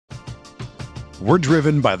We're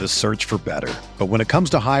driven by the search for better. But when it comes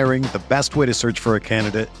to hiring, the best way to search for a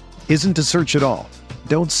candidate isn't to search at all.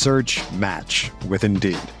 Don't search, match with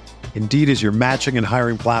Indeed. Indeed is your matching and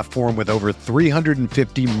hiring platform with over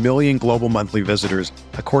 350 million global monthly visitors,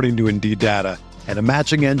 according to Indeed data, and a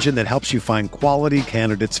matching engine that helps you find quality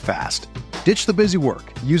candidates fast. Ditch the busy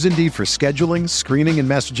work. Use Indeed for scheduling, screening, and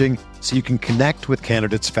messaging so you can connect with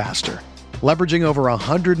candidates faster. Leveraging over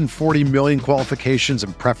 140 million qualifications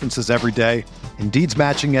and preferences every day, Indeed's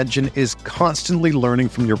matching engine is constantly learning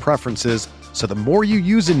from your preferences, so the more you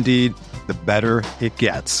use Indeed, the better it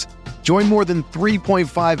gets. Join more than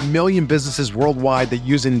 3.5 million businesses worldwide that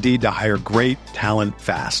use Indeed to hire great talent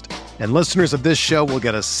fast. And listeners of this show will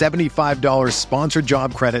get a $75 sponsored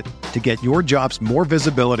job credit to get your jobs more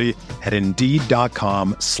visibility at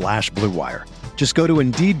Indeed.com/Blue Wire. Just go to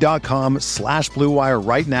Indeed.com/Blue Wire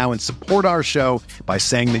right now and support our show by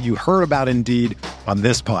saying that you heard about Indeed on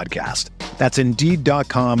this podcast. That's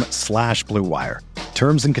Indeed.com/Blue Wire.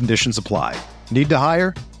 Terms and conditions apply. Need to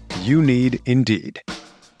hire? You need Indeed.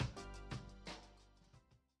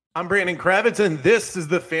 I'm Brandon Kravitz, and this is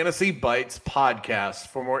the Fantasy Bites podcast.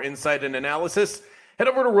 For more insight and analysis, head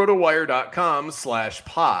over to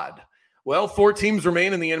rotowire.com/pod. Well, 4 teams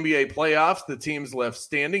remain in the NBA playoffs. The teams left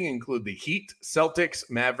standing include the Heat, Celtics,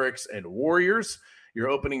 Mavericks, and Warriors. Your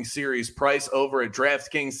opening series price over at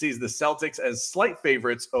DraftKings sees the Celtics as slight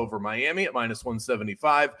favorites over Miami at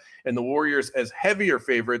 -175, and the Warriors as heavier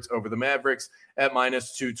favorites over the Mavericks at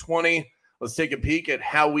 -220. Let's take a peek at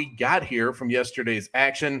how we got here from yesterday's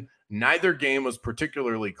action. Neither game was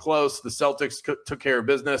particularly close. The Celtics took care of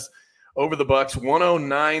business over the Bucks,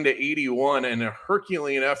 109-81, and a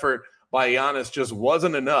Herculean effort by Giannis just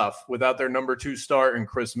wasn't enough without their number 2 star in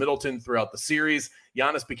Chris Middleton throughout the series.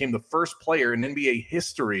 Giannis became the first player in NBA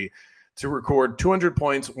history to record 200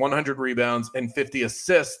 points, 100 rebounds, and 50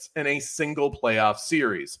 assists in a single playoff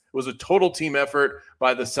series. It was a total team effort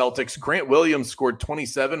by the Celtics. Grant Williams scored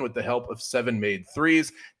 27 with the help of 7 made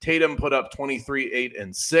threes. Tatum put up 23, 8,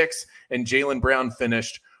 and 6, and Jaylen Brown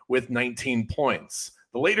finished with 19 points.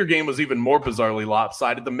 The later game was even more bizarrely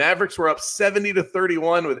lopsided. The Mavericks were up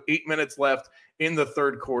 70-31 with 8 minutes left in the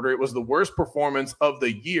third quarter. It was the worst performance of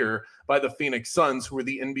the year by the Phoenix Suns, who were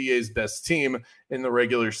the NBA's best team in the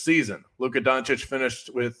regular season. Luka Doncic finished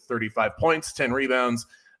with 35 points, 10 rebounds,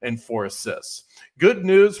 and 4 assists. Good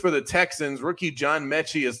news for the Texans. Rookie John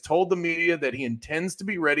Mechie has told the media that he intends to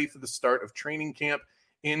be ready for the start of training camp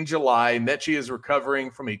in July. Mechie is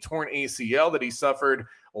recovering from a torn ACL that he suffered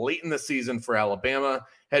late in the season for Alabama.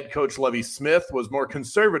 Head coach Lovie Smith was more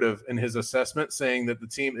conservative in his assessment, saying that the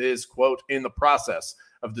team is, quote, in the process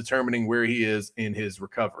of determining where he is in his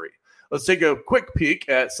recovery. Let's take a quick peek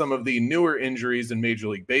at some of the newer injuries in Major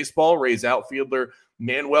League Baseball. Rays outfielder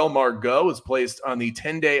Manuel Margot was placed on the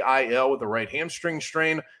 10-day IL with a right hamstring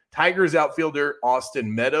strain. Tigers outfielder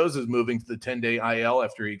Austin Meadows is moving to the 10-day IL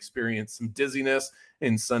after he experienced some dizziness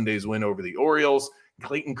in Sunday's win over the Orioles.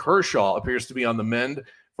 Clayton Kershaw appears to be on the mend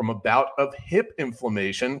from a bout of hip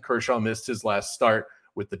inflammation. Kershaw missed his last start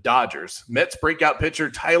with the Dodgers. Mets breakout pitcher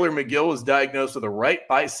Tyler McGill was diagnosed with a right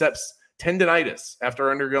biceps tendonitis after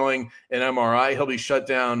undergoing an MRI. He'll be shut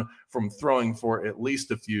down from throwing for at least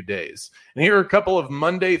a few days. And here are a couple of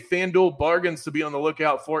Monday FanDuel bargains to be on the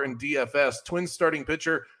lookout for in DFS. Twins starting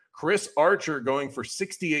pitcher Chris Archer going for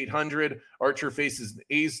 $6,800. Archer faces an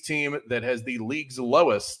A's team that has the league's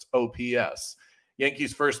lowest OPS.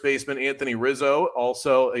 Yankees first baseman Anthony Rizzo,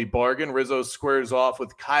 also a bargain. Rizzo squares off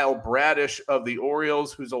with Kyle Bradish of the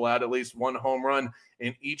Orioles, who's allowed at least 1 home run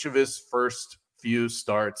in each of his first few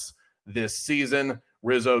starts this season.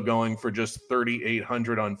 Rizzo going for just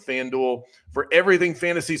 $3,800 on FanDuel. For everything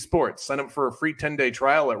fantasy sports, sign up for a free 10-day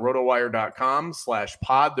trial at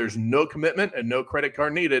rotowire.com/pod. There's no commitment and no credit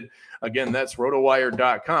card needed. Again, that's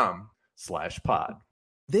rotowire.com/pod.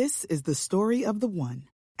 This is the story of the one.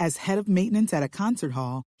 As head of maintenance at a concert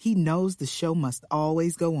hall, he knows the show must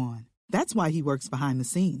always go on. That's why he works behind the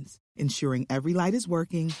scenes, ensuring every light is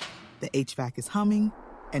working, the HVAC is humming,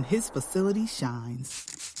 and his facility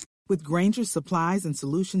shines. With Grainger's supplies and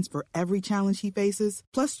solutions for every challenge he faces,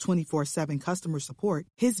 plus 24/7 customer support,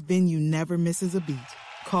 his venue never misses a beat.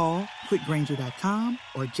 Call quickgrainger.com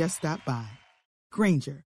or just stop by.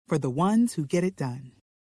 Grainger, for the ones who get it done.